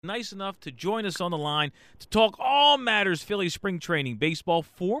nice enough to join us on the line to talk all matters Phillies spring training baseball,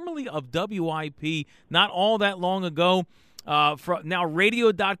 formerly of WIP, not all that long ago. From now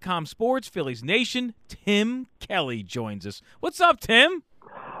Radio.com Sports, Phillies Nation, Tim Kelly joins us. What's up, Tim?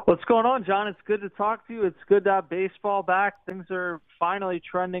 What's going on, John? It's good to talk to you. It's good to have baseball back. Things are finally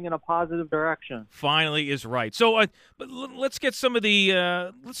trending in a positive direction. Finally is right. So, but let's get some of the.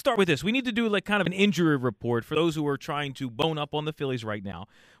 Let's start with this. We need to do like kind of an injury report for those who are trying to bone up on the Phillies right now.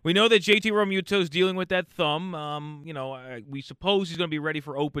 We know that JT Realmuto is dealing with that thumb. We suppose he's going to be ready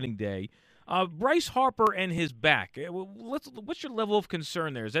for opening day. Bryce Harper and his back. What's your level of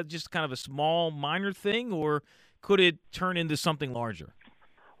concern there? Is that just kind of a small, minor thing, or could it turn into something larger?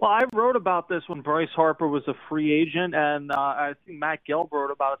 Well, I wrote about this when Bryce Harper was a free agent, and I think Matt Gelb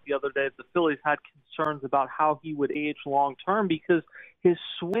wrote about it the other day. The Phillies had concerns about how he would age long-term because his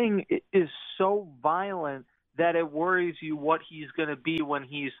swing is so violent that it worries you what he's going to be when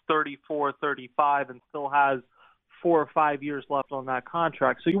he's 34, 35 and still has 4 or 5 years left on that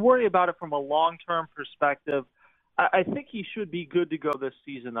contract. So you worry about it from a long-term perspective. I think he should be good to go this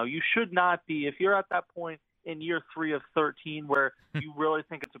season, though. You should not be, if you're at that point in year 3 of 13 where you really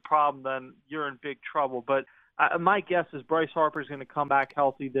think it's a problem, then you're in big trouble. But my guess is Bryce Harper is going to come back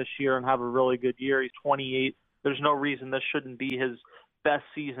healthy this year and have a really good year. He's 28. There's no reason this shouldn't be his best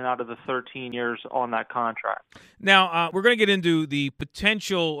season out of the 13 years on that contract. Now, we're going to get into the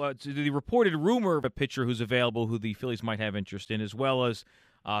potential, the reported rumor of a pitcher who's available who the Phillies might have interest in, as well as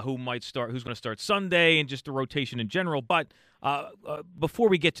who's going to start Sunday and just the rotation in general. But before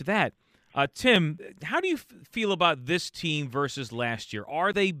we get to that, Tim, how do you feel about this team versus last year?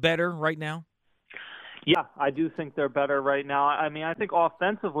 Are they better right now? Yeah, I do think they're better right now. I mean, I think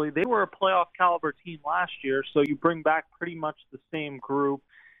offensively, they were a playoff caliber team last year, so you bring back pretty much the same group.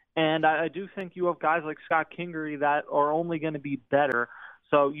 And I do think you have guys like Scott Kingery that are only going to be better.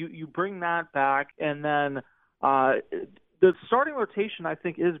 So you bring that back, and then the starting rotation, I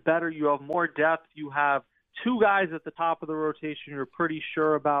think, is better. You have more depth. You have 2 guys at the top of the rotation you're pretty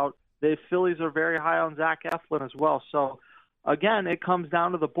sure about. The Phillies are very high on Zach Eflin as well. So, again, it comes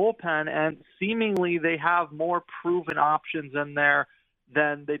down to the bullpen, and seemingly they have more proven options in there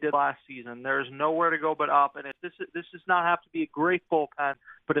than they did last season. There's nowhere to go but up, and if this does not have to be a great bullpen,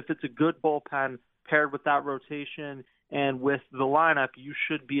 but if it's a good bullpen paired with that rotation and with the lineup, you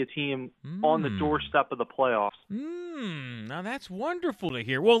should be a team on the doorstep of the playoffs. Now that's wonderful to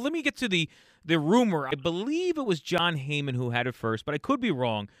hear. Well, let me get to the rumor. I believe it was John Heyman who had it first, but I could be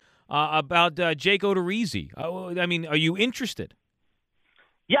wrong. About Jake Odorizzi. I mean, are you interested?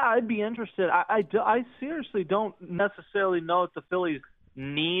 Yeah, I'd be interested. I seriously don't necessarily know if the Phillies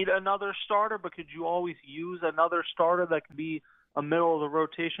need another starter, but could you always use another starter that could be a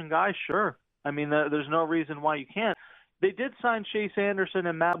middle-of-the-rotation guy? Sure. I mean, there's no reason why you can't. They did sign Chase Anderson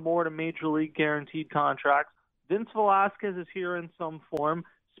and Matt Moore to Major League guaranteed contracts. Vince Velasquez is here in some form.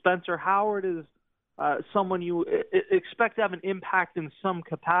 Spencer Howard is someone you expect to have an impact in some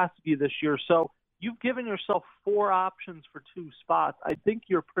capacity this year. So you've given yourself 4 options for 2 spots. I think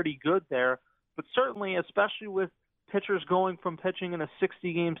you're pretty good there. But certainly, especially with pitchers going from pitching in a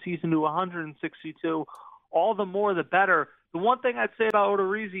 60-game season to 162, all the more the better. The one thing I'd say about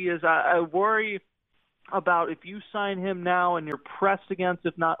Odorizzi is I worry about if you sign him now and you're pressed against,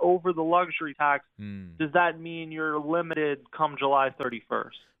 if not over the luxury tax, does that mean you're limited come July 31st?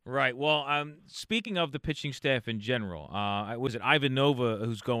 Right. Well, speaking of the pitching staff in general, was it Ivan Nova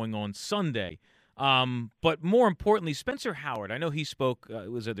who's going on Sunday? But more importantly, Spencer Howard. I know he spoke.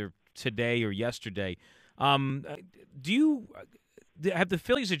 It was either today or yesterday. Have the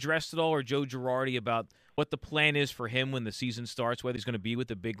Phillies addressed at all, or Joe Girardi, about what the plan is for him when the season starts, whether he's going to be with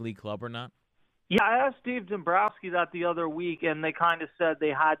the big league club or not? Yeah, I asked Dave Dombrowski that the other week, and they kind of said they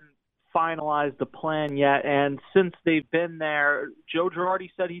hadn't finalized the plan yet. And since they've been there, Joe Girardi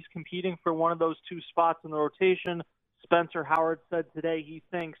said he's competing for one of those 2 spots in the rotation. Spencer Howard said today he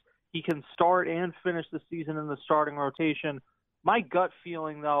thinks he can start and finish the season in the starting rotation. My gut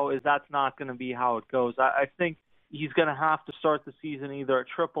feeling, though, is that's not going to be how it goes. I think he's going to have to start the season either at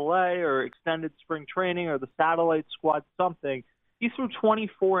AAA or extended spring training or the satellite squad, something. He threw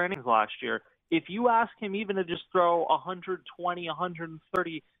 24 innings last year. If you ask him even to just throw 120,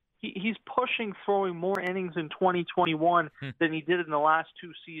 130, he's pushing throwing more innings in 2021 than he did in the last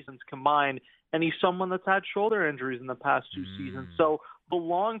 2 seasons combined, and he's someone that's had shoulder injuries in the past 2 seasons. So the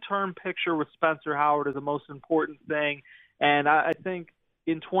long-term picture with Spencer Howard is the most important thing, and I think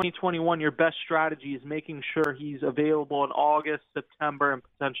in 2021 your best strategy is making sure he's available in August, September, and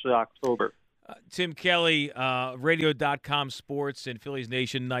potentially October. Tim Kelly, Radio.com Sports and Phillies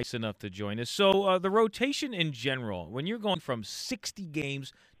Nation, nice enough to join us. So the rotation in general, when you're going from 60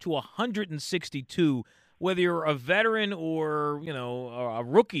 games to 162, whether you're a veteran or, a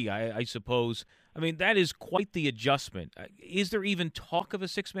rookie, I suppose, I mean, that is quite the adjustment. Is there even talk of a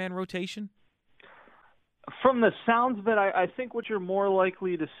six-man rotation? From the sounds of it, I think what you're more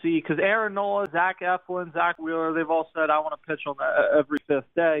likely to see, because Aaron Nola, Zach Eflin, Zach Wheeler, they've all said, I want to pitch on every fifth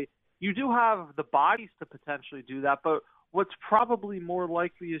day. You do have the bodies to potentially do that, but what's probably more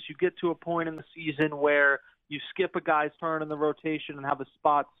likely is you get to a point in the season where you skip a guy's turn in the rotation and have a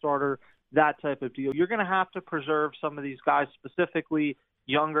spot starter, that type of deal. You're going to have to preserve some of these guys, specifically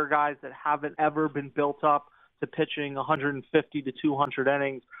younger guys that haven't ever been built up to pitching 150 to 200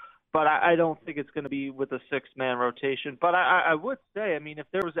 innings. But I don't think it's going to be with a six-man rotation. But I would say, I mean, if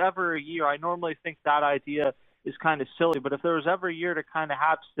there was ever a year, I normally think that idea is kind of silly, but if there was ever a year to kind of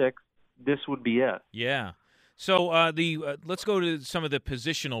have six, this would be it. Yeah. So let's go to some of the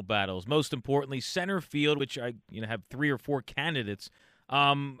positional battles. Most importantly, center field, which I have three or four candidates.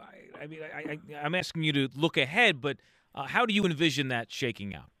 I'm asking you to look ahead, but how do you envision that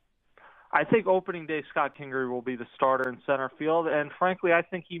shaking out? I think opening day Scott Kingery will be the starter in center field, and frankly, I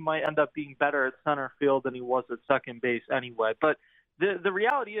think he might end up being better at center field than he was at second base anyway. But the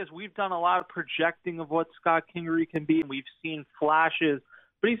reality is we've done a lot of projecting of what Scott Kingery can be, and we've seen flashes,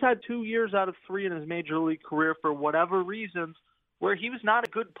 but he's had 2 years out of 3 in his major league career for whatever reasons where he was not a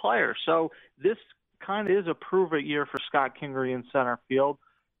good player. So this kind of is a prove-it year for Scott Kingery in center field.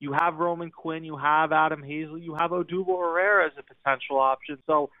 You have Roman Quinn, you have Adam Hazley, you have Odubel Herrera as a potential option.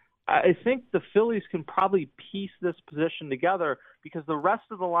 So I think the Phillies can probably piece this position together because the rest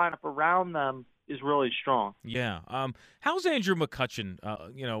of the lineup around them is really strong. Yeah. How's Andrew McCutchen?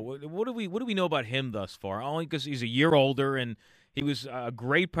 What do we know about him thus far? Only because he's a year older and he was a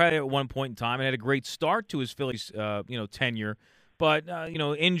great player at one point in time and had a great start to his Phillies tenure. But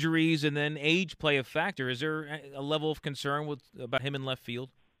injuries and then age play a factor. Is there a level of concern about him in left field?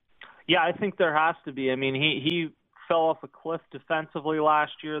 Yeah, I think there has to be. I mean, he fell off a cliff defensively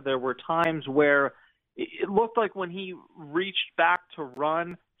last year. There were times where it looked like when he reached back to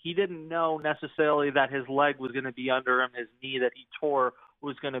run, he didn't know necessarily that his leg was going to be under him, his knee that he tore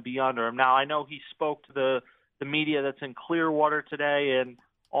was going to be under him. Now, I know he spoke to the media that's in Clearwater today, and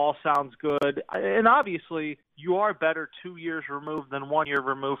all sounds good. And obviously, you are better 2 years removed than 1 year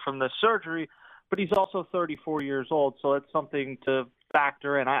removed from the surgery, but he's also 34 years old, so it's something to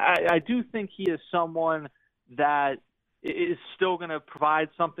factor in. I do think he is someone that is still going to provide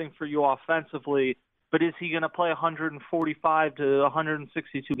something for you offensively, but is he going to play 145 to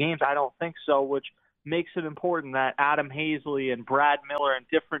 162 games? I don't think so, which makes it important that Adam Hazley and Brad Miller and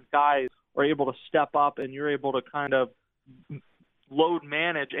different guys are able to step up and you're able to kind of load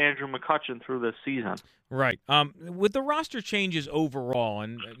manage Andrew McCutchen through this season. Right. With the roster changes overall,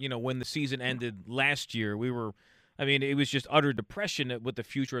 and when the season ended last year, it was just utter depression at what the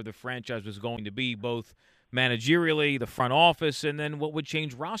future of the franchise was going to be, both managerially, the front office, and then what would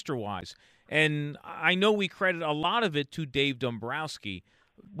change roster-wise. And I know we credit a lot of it to Dave Dombrowski,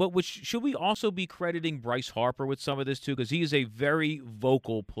 but should we also be crediting Bryce Harper with some of this too? Because he is a very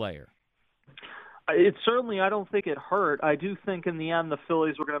vocal player. It certainly, I don't think it hurt. I do think in the end the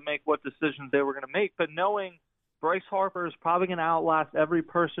Phillies were going to make what decisions they were going to make, but knowing Bryce Harper is probably going to outlast every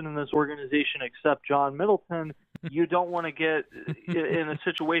person in this organization except John Middleton, you don't want to get in a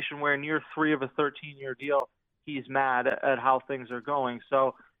situation where in year 3 of a 13-year deal, he's mad at how things are going.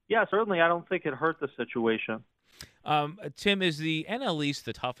 So, yeah, certainly I don't think it hurt the situation. Tim, is the NL East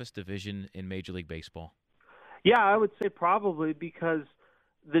the toughest division in Major League Baseball? Yeah, I would say probably because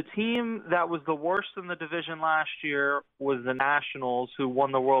the team that was the worst in the division last year was the Nationals, who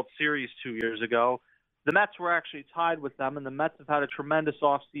won the World Series 2 years ago. The Mets were actually tied with them, and the Mets have had a tremendous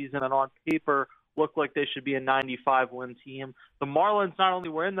offseason and on paper look like they should be a 95-win team. The Marlins not only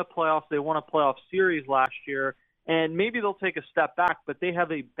were in the playoffs, they won a playoff series last year, and maybe they'll take a step back, but they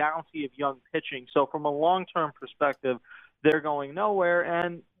have a bounty of young pitching. So from a long-term perspective, they're going nowhere,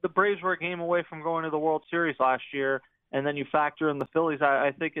 and the Braves were a game away from going to the World Series last year, and then you factor in the Phillies.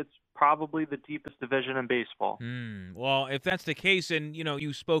 I think it's probably the deepest division in baseball. Well, if that's the case, and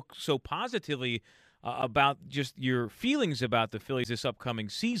you spoke so positively about just your feelings about the Phillies this upcoming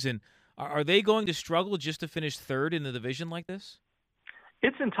season, are they going to struggle just to finish third in the division like this?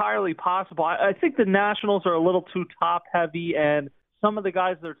 It's entirely possible. I think the Nationals are a little too top-heavy, and some of the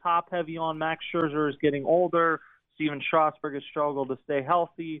guys they're top-heavy on, Max Scherzer is getting older. Steven Strasburg has struggled to stay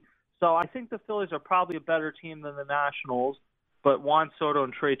healthy. So I think the Phillies are probably a better team than the Nationals, but Juan Soto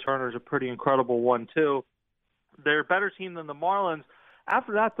and Trey Turner is a pretty incredible one, too. They're a better team than the Marlins,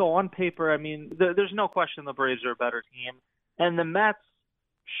 After that, though, on paper, I mean, there's no question the Braves are a better team, and the Mets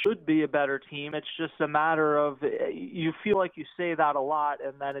should be a better team. It's just a matter of you feel like you say that a lot,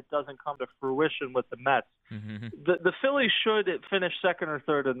 and then it doesn't come to fruition with the Mets. Mm-hmm. The Phillies should finish second or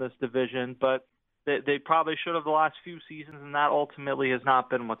third in this division, but they probably should have the last few seasons, and that ultimately has not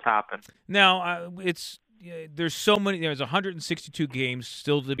been what's happened. Now, there's so many. There's 162 games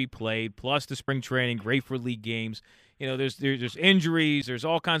still to be played, plus the spring training, Grapefruit League games. There's injuries. There's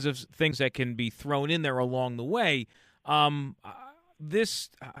all kinds of things that can be thrown in there along the way. I'm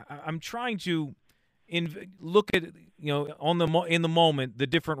trying to look at in the moment the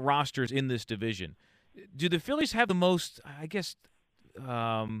different rosters in this division. Do the Phillies have the most? I guess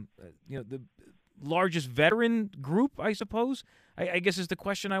the largest veteran group, I suppose. I guess is the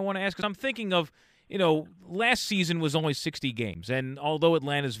question I want to ask, because I'm thinking of, last season was only 60 games, and although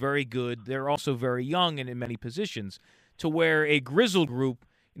Atlanta's very good, they're also very young and in many positions, to where a grizzled group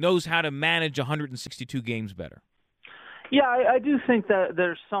knows how to manage 162 games better. Yeah, I do think that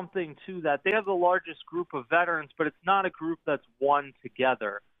there's something to that. They have the largest group of veterans, but it's not a group that's won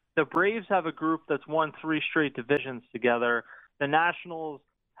together. The Braves have a group that's won 3 straight divisions together. The Nationals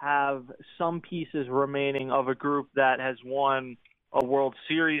have some pieces remaining of a group that has won a World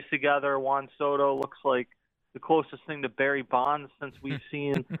Series together. Juan Soto looks like the closest thing to Barry Bonds since we've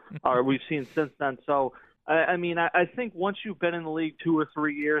seen since then. So, I think once you've been in the league 2 or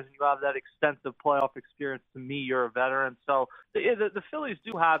 3 years and you have that extensive playoff experience, to me, you're a veteran. So the Phillies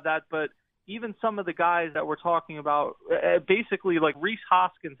do have that, but even some of the guys that we're talking about, basically like Rhys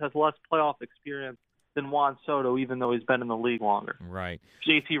Hoskins has less playoff experience than Juan Soto, even though he's been in the league longer. Right.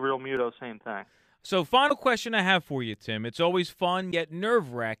 JT Realmuto, same thing. So, final question I have for you, Tim. It's always fun yet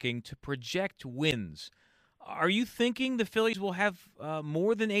nerve-wracking to project wins. Are you thinking the Phillies will have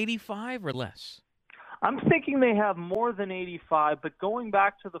more than 85 or less? I'm thinking they have more than 85, but going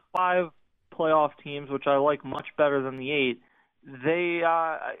back to the 5 playoff teams, which I like much better than the 8,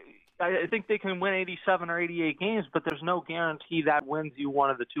 I think they can win 87 or 88 games, but there's no guarantee that wins you one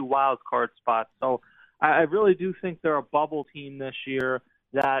of the 2 wild card spots. So I really do think they're a bubble team this year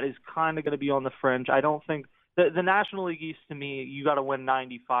that is kind of going to be on the fringe. I don't think the National League East, to me, you got to win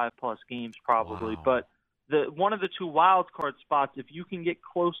 95 plus games probably. Wow. But one of the 2 wild card spots, if you can get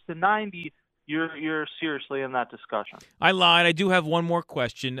close to 90, you're seriously in that discussion. I lied. I do have one more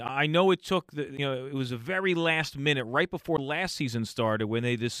question. I know it took it was a very last minute, right before last season started, when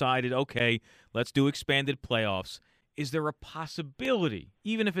they decided, okay, let's do expanded playoffs. Is there a possibility,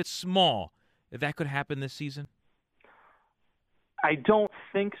 even if it's small, that could happen this season? I don't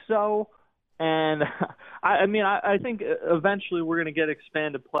think so. And I think eventually we're going to get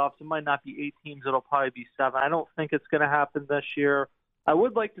expanded playoffs. It might not be 8 teams. It'll probably be 7. I don't think it's going to happen this year. I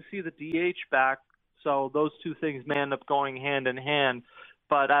would like to see the DH back, so those 2 things may end up going hand in hand.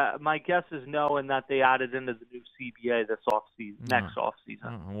 But my guess is no, and that they added into the new CBA this offseason, next offseason.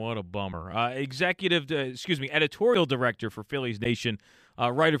 Oh, what a bummer. Editorial director for Phillies Nation,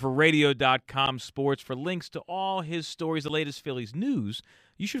 writer for Radio.com Sports. For links to all his stories, the latest Phillies news,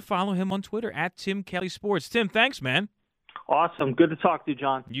 you should follow him on Twitter at Tim Kelly Sports. Tim, thanks, man. Awesome. Good to talk to you,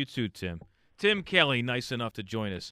 John. You too, Tim. Tim Kelly, nice enough to join us